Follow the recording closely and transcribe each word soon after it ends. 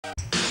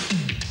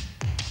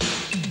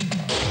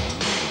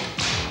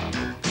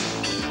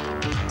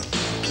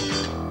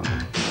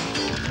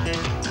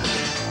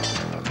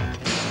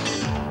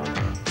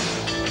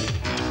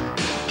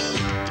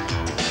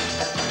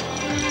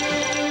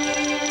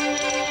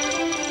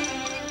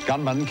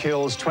Gunman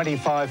kills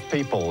 25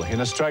 people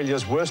in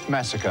Australia's worst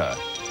massacre.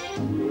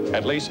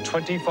 At least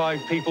 25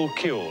 people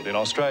killed in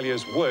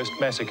Australia's worst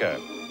massacre.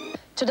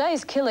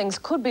 Today's killings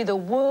could be the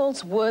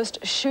world's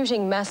worst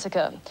shooting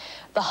massacre.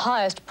 The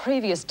highest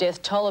previous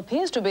death toll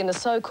appears to have been the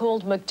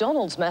so-called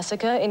McDonald's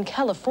massacre in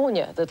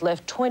California that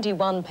left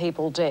 21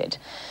 people dead.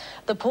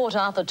 The Port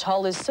Arthur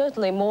toll is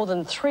certainly more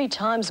than 3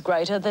 times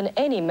greater than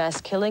any mass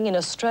killing in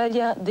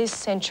Australia this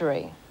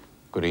century.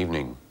 Good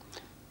evening.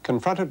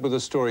 Confronted with a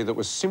story that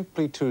was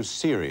simply too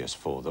serious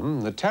for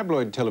them, the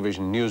tabloid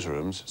television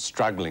newsrooms,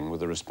 struggling with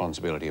the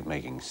responsibility of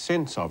making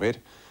sense of it,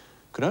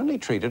 could only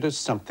treat it as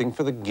something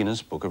for the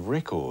Guinness Book of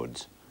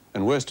Records.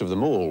 And worst of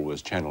them all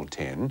was Channel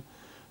 10,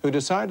 who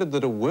decided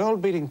that a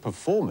world-beating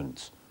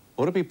performance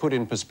ought to be put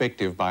in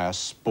perspective by a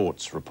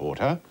sports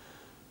reporter,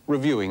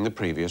 reviewing the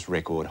previous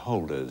record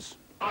holders.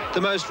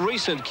 The most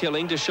recent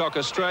killing to shock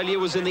Australia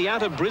was in the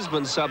outer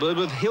Brisbane suburb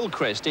of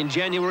Hillcrest in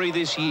January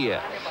this year.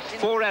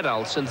 4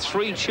 adults and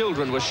 3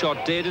 children were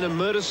shot dead in a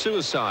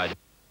murder-suicide.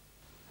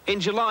 In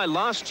July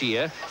last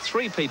year,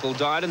 3 people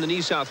died in the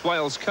New South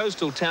Wales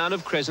coastal town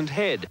of Crescent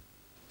Head.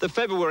 The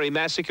February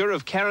massacre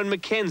of Karen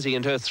McKenzie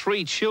and her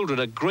 3 children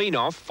at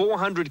Greenough,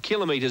 400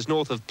 kilometres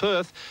north of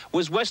Perth,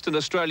 was Western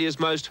Australia's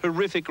most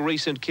horrific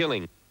recent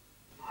killing.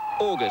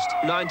 August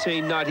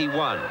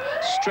 1991,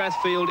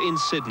 Strathfield in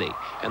Sydney,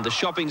 and the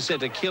shopping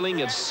centre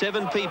killing of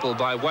 7 people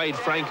by Wade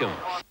Frankham.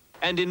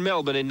 And in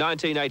Melbourne in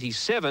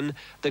 1987,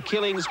 the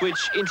killings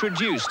which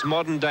introduced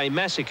modern-day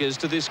massacres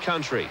to this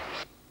country.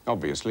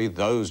 Obviously,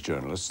 those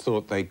journalists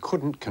thought they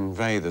couldn't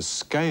convey the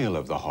scale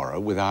of the horror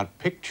without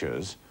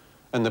pictures,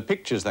 and the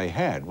pictures they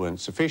had weren't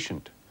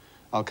sufficient.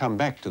 I'll come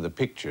back to the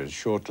pictures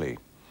shortly.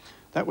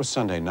 That was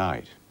Sunday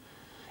night.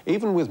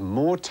 Even with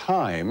more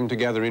time to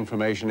gather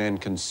information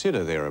and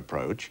consider their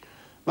approach,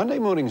 Monday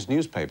morning's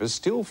newspapers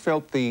still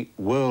felt the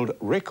world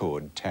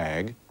record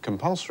tag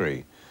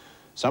compulsory.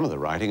 Some of the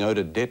writing owed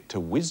a debt to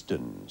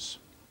Wisden's.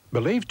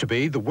 Believed to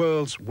be the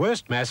world's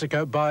worst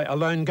massacre by a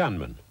lone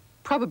gunman.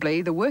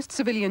 Probably the worst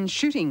civilian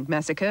shooting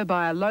massacre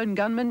by a lone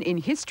gunman in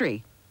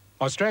history.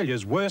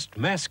 Australia's worst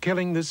mass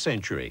killing this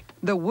century.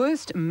 The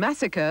worst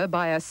massacre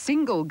by a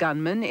single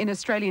gunman in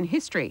Australian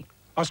history.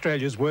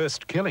 Australia's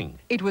worst killing.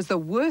 It was the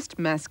worst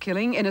mass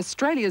killing in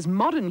Australia's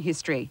modern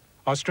history.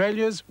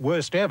 Australia's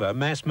worst ever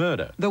mass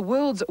murder. The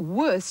world's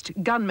worst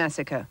gun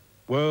massacre.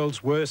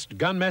 World's worst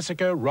gun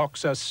massacre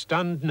rocks a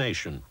stunned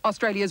nation.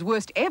 Australia's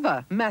worst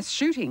ever mass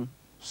shooting.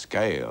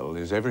 Scale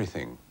is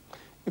everything.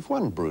 If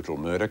one brutal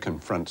murder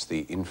confronts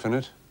the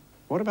infinite,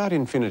 what about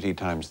infinity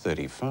times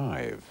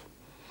 35?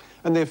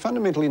 And their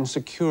fundamental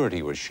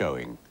insecurity was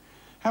showing.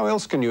 How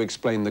else can you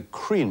explain the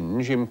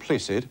cringe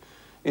implicit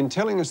in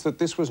telling us that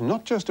this was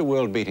not just a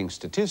world-beating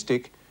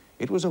statistic,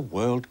 it was a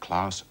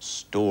world-class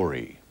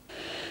story?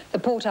 The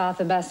Port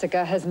Arthur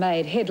massacre has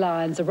made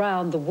headlines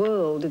around the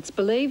world. It's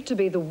believed to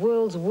be the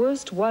world's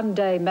worst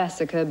one-day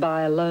massacre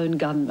by a lone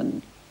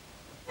gunman.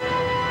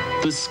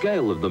 The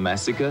scale of the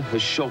massacre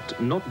has shocked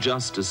not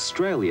just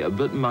Australia,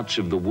 but much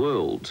of the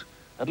world.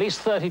 At least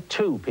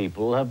 32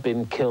 people have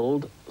been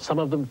killed, some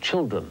of them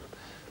children,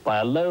 by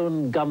a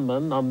lone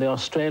gunman on the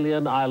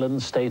Australian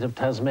island state of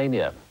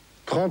Tasmania.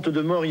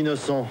 32 morts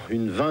innocents,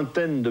 une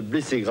vingtaine de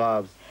blessés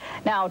graves.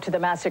 Now to the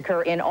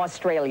massacre in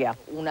Australia.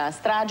 Una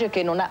strage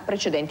che non ha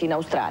precedenti in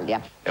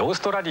Australia.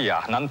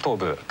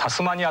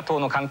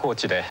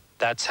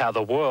 That's how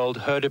the world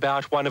heard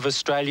about one of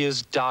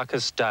Australia's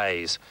darkest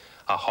days.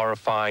 A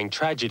horrifying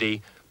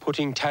tragedy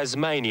putting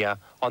Tasmania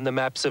on the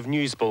maps of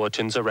news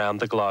bulletins around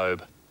the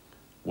globe.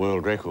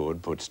 World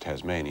record puts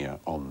Tasmania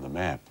on the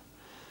map.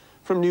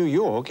 From New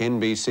York,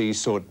 NBC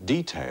sought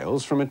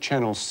details from a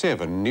Channel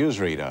 7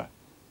 newsreader.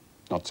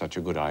 Not such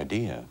a good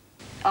idea.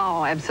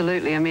 Oh,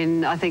 absolutely. I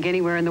mean, I think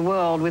anywhere in the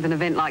world with an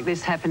event like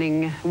this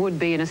happening would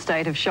be in a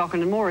state of shock,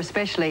 and more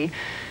especially,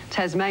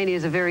 Tasmania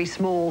is a very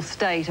small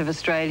state of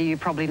Australia. You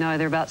probably know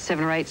there are about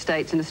 7 or 8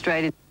 states in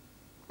Australia.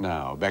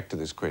 Now, back to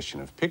this question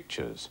of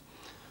pictures.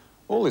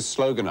 All this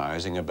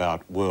sloganising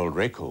about world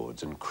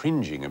records and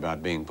cringing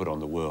about being put on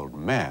the world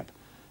map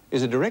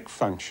is a direct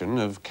function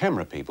of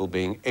camera people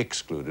being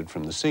excluded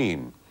from the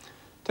scene.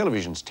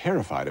 Television's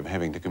terrified of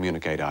having to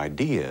communicate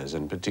ideas,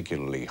 and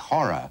particularly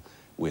horror,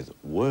 with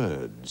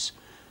words.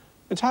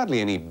 It's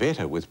hardly any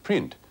better with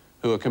print,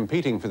 who are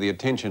competing for the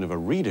attention of a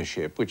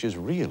readership which is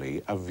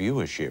really a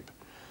viewership.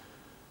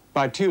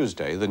 By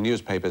Tuesday, the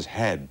newspapers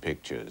had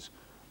pictures.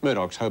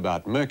 Murdoch's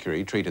Hobart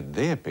Mercury treated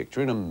their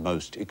picture in a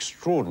most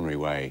extraordinary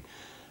way,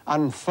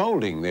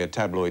 unfolding their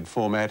tabloid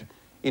format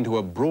into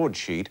a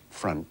broadsheet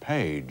front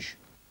page.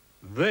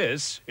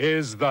 This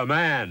is the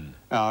man.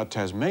 Our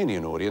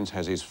Tasmanian audience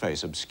has his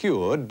face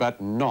obscured,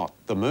 but not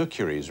the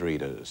Mercury's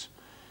readers.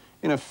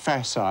 In a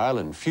facile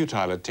and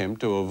futile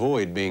attempt to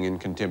avoid being in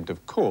contempt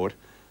of court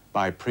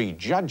by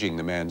prejudging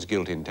the man's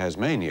guilt in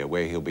Tasmania,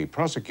 where he'll be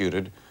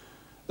prosecuted,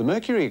 the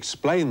Mercury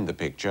explained the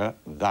picture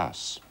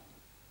thus.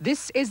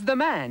 This is the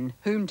man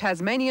whom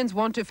Tasmanians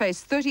want to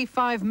face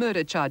 35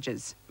 murder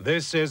charges.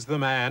 This is the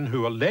man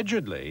who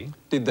allegedly...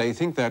 Did they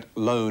think that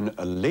loan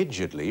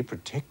allegedly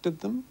protected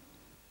them?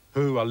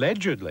 who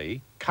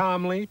allegedly,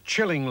 calmly,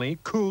 chillingly,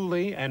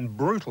 coolly and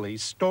brutally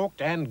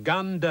stalked and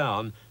gunned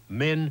down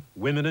men,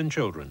 women and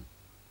children.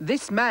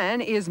 This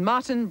man is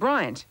Martin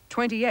Bryant,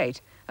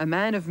 28, a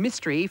man of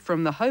mystery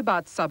from the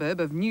Hobart suburb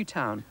of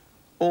Newtown.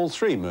 All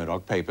three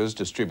Murdoch papers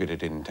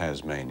distributed in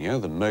Tasmania,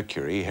 the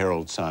Mercury,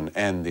 Herald Sun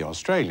and the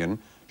Australian,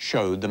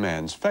 showed the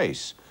man's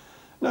face.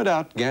 No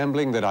doubt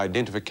gambling that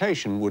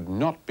identification would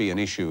not be an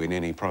issue in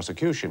any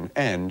prosecution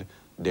and,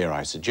 dare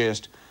I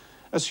suggest,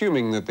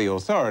 assuming that the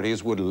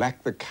authorities would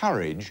lack the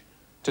courage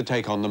to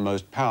take on the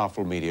most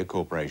powerful media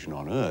corporation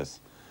on earth.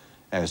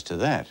 As to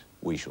that,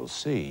 we shall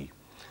see.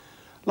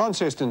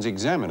 Launceston's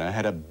Examiner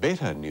had a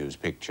better news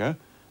picture,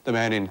 the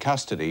man in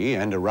custody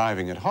and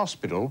arriving at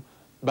hospital,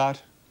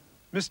 but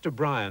Mr.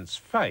 Bryant's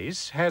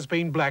face has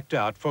been blacked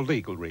out for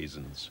legal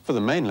reasons. for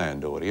the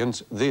mainland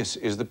audience, this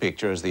is the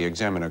picture as the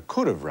Examiner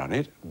could have run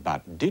it,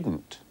 but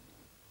didn't.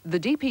 The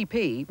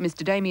DPP,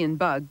 Mr Damien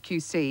Bugg,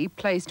 QC,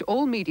 placed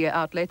all media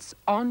outlets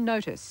on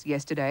notice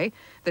yesterday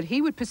that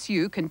he would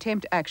pursue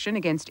contempt action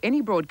against any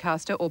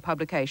broadcaster or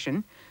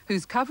publication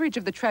whose coverage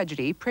of the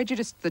tragedy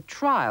prejudiced the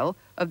trial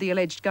of the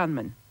alleged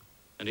gunman.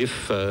 And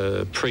if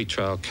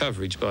pre-trial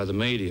coverage by the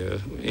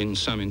media in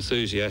some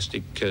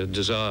enthusiastic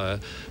desire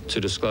to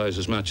disclose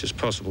as much as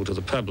possible to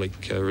the public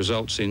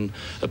results in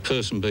a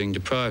person being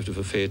deprived of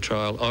a fair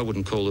trial, I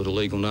wouldn't call it a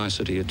legal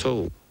nicety at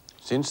all.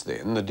 Since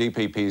then, the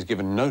DPP has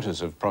given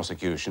notice of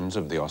prosecutions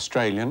of the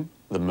Australian,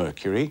 the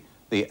Mercury,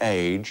 the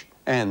Age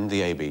and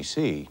the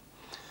ABC.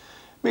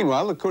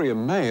 Meanwhile, the Courier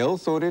Mail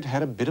thought it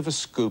had a bit of a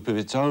scoop of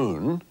its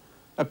own,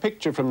 a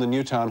picture from the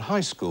Newtown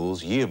High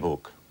School's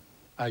yearbook.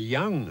 A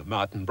young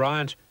Martin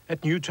Bryant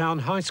at Newtown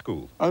High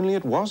School. Only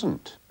it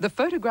wasn't. The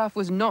photograph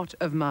was not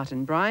of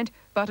Martin Bryant,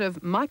 but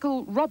of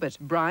Michael Robert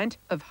Bryant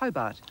of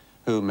Hobart,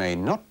 who may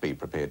not be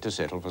prepared to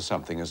settle for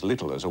something as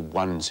little as a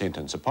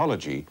one-sentence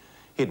apology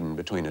hidden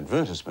between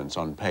advertisements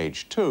on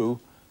page 2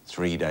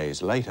 3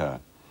 days later.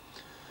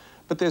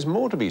 But there's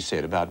more to be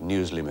said about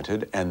News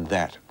Limited and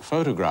that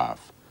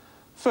photograph.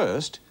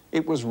 First,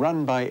 it was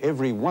run by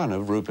every one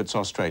of Rupert's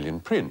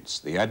Australian prints,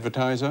 the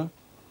Advertiser,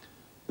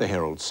 the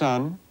Herald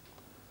Sun,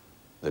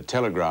 the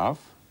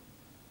Telegraph,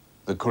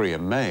 the Courier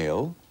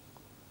Mail,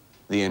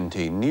 the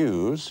NT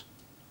News,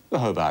 the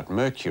Hobart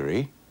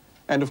Mercury,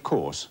 and of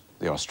course,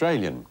 the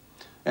Australian.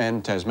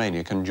 And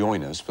Tasmania can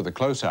join us for the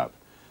close-up.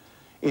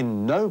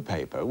 In no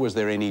paper was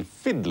there any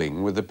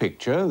fiddling with the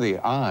picture. The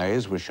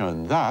eyes were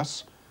shown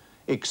thus,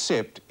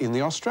 except in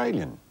the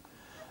Australian.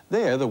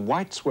 There, the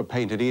whites were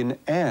painted in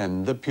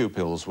and the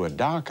pupils were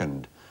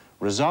darkened.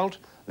 Result,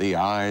 the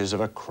eyes of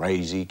a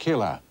crazy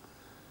killer.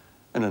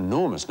 An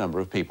enormous number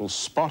of people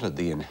spotted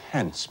the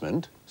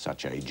enhancement,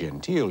 such a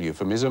genteel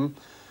euphemism,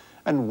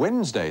 and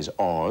Wednesday's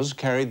Oz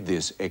carried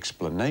this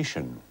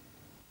explanation.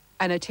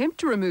 An attempt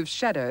to remove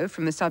shadow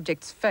from the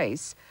subject's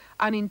face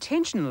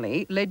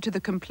unintentionally led to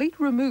the complete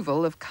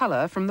removal of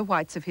colour from the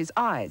whites of his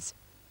eyes.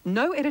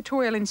 No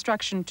editorial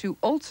instruction to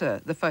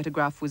alter the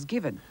photograph was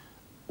given.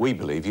 We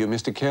believe you,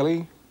 Mr.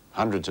 Kelly.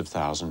 Hundreds of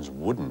thousands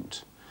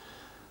wouldn't.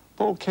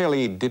 Paul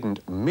Kelly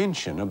didn't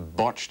mention a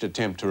botched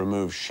attempt to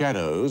remove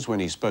shadows when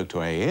he spoke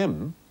to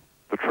AM.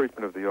 The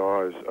treatment of the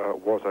eyes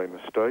was a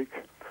mistake.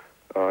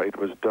 It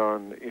was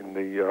done in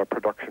the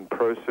production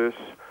process.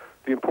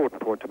 The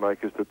important point to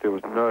make is that there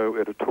was no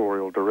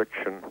editorial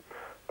direction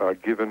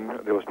given,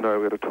 there was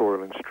no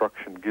editorial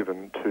instruction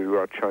given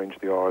to change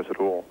the eyes at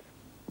all.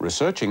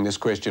 Researching this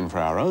question for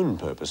our own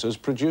purposes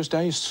produced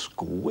a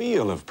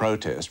squeal of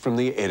protest from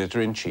the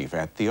editor-in-chief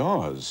at the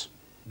Oz.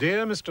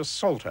 Dear Mr.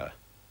 Salter,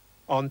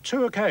 on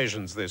 2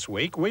 occasions this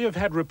week, we have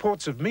had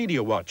reports of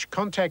Media Watch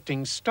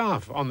contacting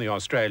staff on the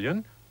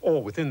Australian,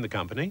 or within the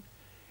company,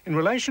 in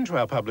relation to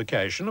our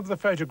publication of the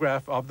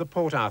photograph of the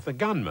Port Arthur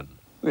gunman.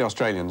 The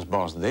Australian's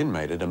boss then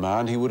made a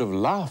demand he would have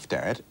laughed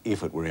at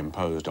if it were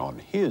imposed on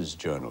his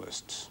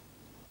journalists.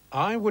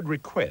 I would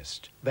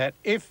request that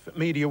if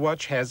Media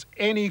Watch has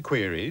any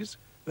queries,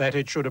 that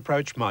it should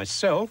approach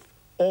myself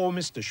or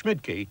Mr.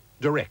 Schmidtke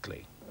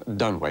directly.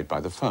 Don't wait by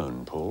the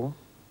phone, Paul.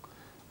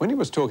 When he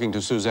was talking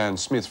to Suzanne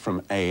Smith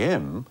from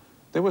AM,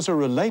 there was a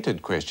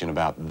related question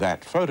about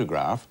that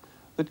photograph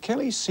that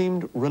Kelly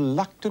seemed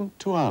reluctant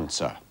to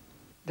answer.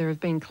 There have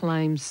been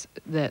claims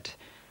that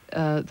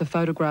the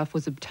photograph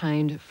was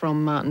obtained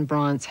from Martin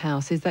Bryant's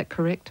house. Is that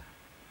correct?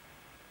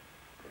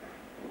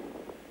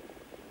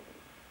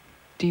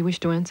 Do you wish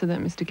to answer that,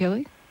 Mr.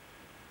 Kelly?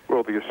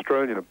 Well, the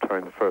Australian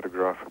obtained the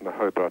photograph from the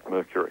Hobart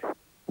Mercury.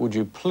 Would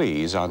you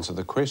please answer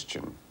the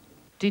question?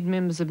 Did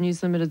members of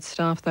News Limited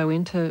staff, though,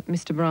 enter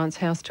Mr. Bryant's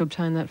house to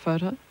obtain that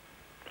photo?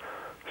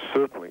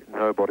 Certainly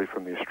nobody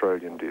from the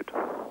Australian did.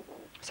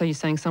 So you're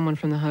saying someone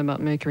from the Hobart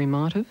Mercury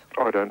might have?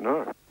 I don't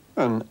know.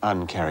 An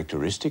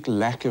uncharacteristic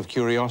lack of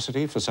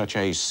curiosity for such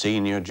a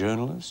senior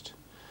journalist.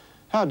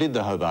 How did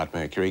the Hobart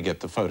Mercury get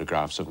the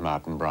photographs of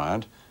Martin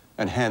Bryant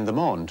and hand them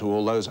on to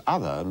all those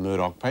other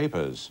Murdoch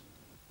papers?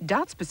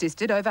 Doubts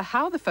persisted over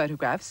how the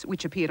photographs,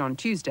 which appeared on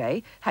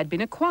Tuesday, had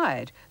been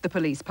acquired, the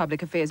police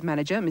public affairs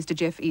manager, Mr.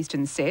 Jeff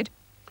Easton, said.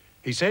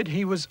 He said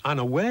he was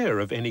unaware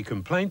of any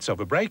complaints of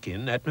a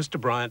break-in at Mr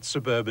Bryant's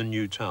suburban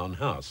Newtown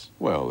house.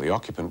 Well, the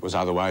occupant was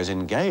otherwise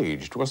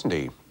engaged, wasn't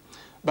he?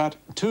 But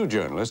two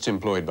journalists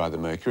employed by the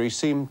Mercury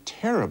seem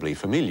terribly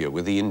familiar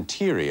with the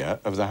interior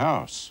of the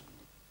house.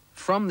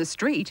 From the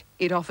street,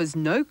 it offers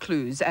no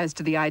clues as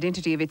to the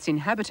identity of its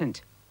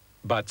inhabitant.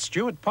 But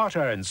Stuart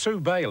Potter and Sue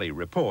Bailey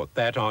report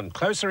that on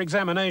closer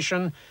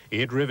examination,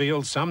 it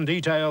reveals some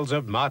details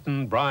of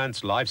Martin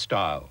Bryant's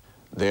lifestyle.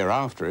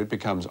 Thereafter, it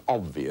becomes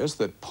obvious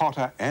that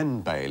Potter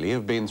and Bailey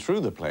have been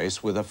through the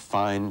place with a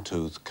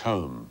fine-tooth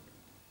comb.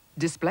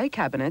 Display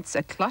cabinets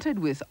are cluttered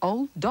with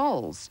old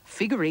dolls,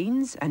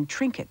 figurines and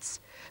trinkets.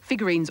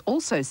 Figurines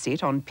also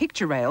sit on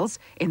picture rails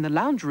in the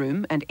lounge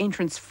room and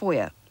entrance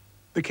foyer.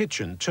 The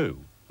kitchen, too,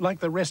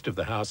 like the rest of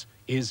the house,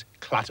 is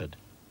cluttered.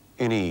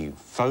 Any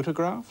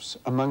photographs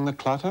among the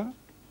clutter?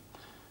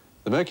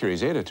 The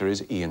Mercury's editor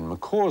is Ian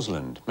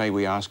McCausland. May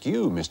we ask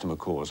you, Mr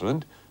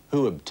McCausland,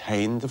 who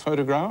obtained the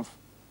photograph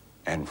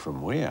and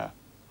from where?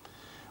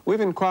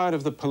 We've inquired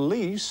of the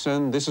police,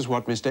 and this is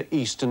what Mr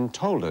Easton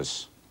told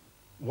us.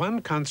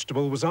 One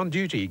constable was on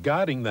duty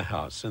guarding the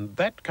house, and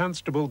that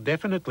constable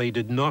definitely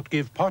did not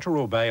give Potter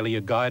or Bailey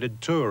a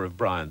guided tour of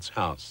Bryant's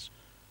house.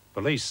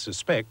 Police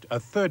suspect a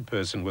third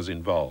person was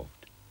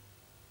involved.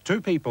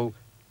 Two people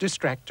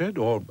distracted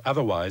or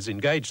otherwise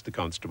engaged the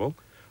constable,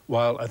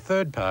 while a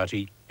third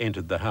party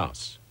entered the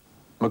house.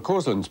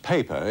 McCausland's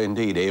paper,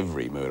 indeed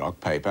every Murdoch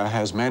paper,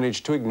 has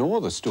managed to ignore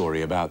the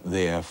story about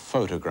their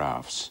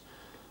photographs.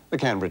 The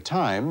Canberra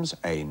Times,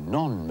 a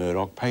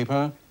non-Murdoch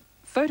paper...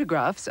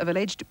 Photographs of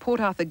alleged Port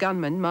Arthur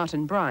gunman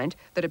Martin Bryant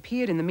that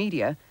appeared in the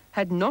media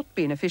had not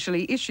been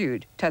officially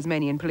issued,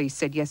 Tasmanian police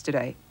said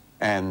yesterday.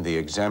 And the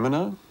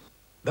Examiner?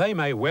 They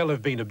may well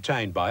have been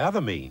obtained by other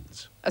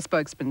means, a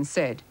spokesman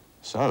said.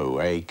 So,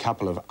 a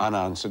couple of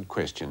unanswered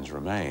questions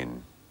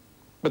remain.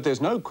 But there's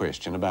no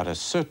question about a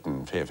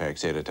certain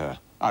Fairfax editor.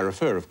 I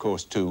refer, of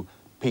course, to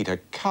Peter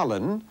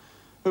Cullen,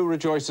 who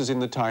rejoices in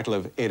the title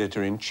of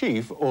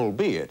Editor-in-Chief,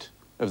 albeit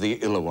of the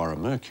Illawarra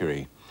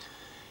Mercury.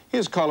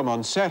 His column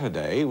on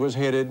Saturday was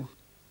headed...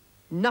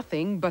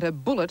 Nothing but a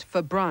bullet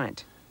for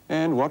Bryant.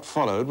 And what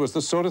followed was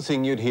the sort of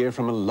thing you'd hear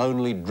from a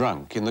lonely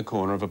drunk in the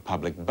corner of a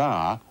public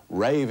bar,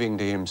 raving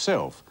to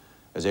himself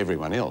as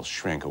everyone else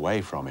shrank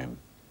away from him.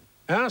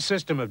 Our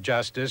system of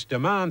justice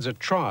demands a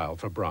trial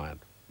for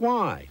Bryant.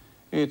 Why?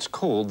 It's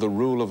called the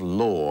rule of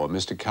law,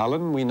 Mr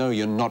Cullen. We know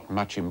you're not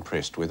much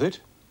impressed with it.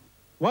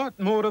 What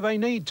more do they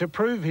need to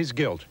prove his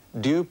guilt?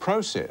 Due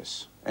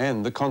process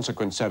and the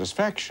consequent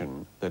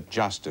satisfaction that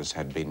justice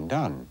had been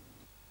done.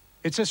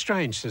 It's a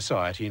strange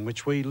society in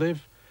which we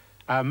live.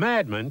 A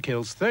madman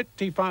kills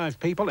 35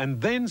 people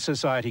and then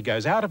society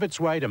goes out of its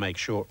way to make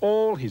sure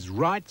all his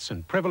rights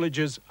and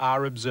privileges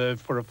are observed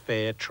for a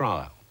fair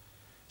trial.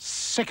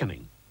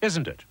 Sickening,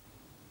 isn't it?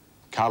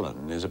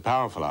 Cullen is a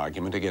powerful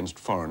argument against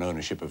foreign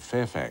ownership of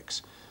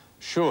Fairfax.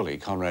 Surely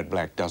Conrad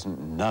Black doesn't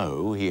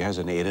know he has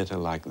an editor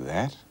like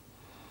that?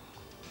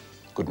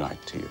 Good night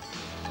to you.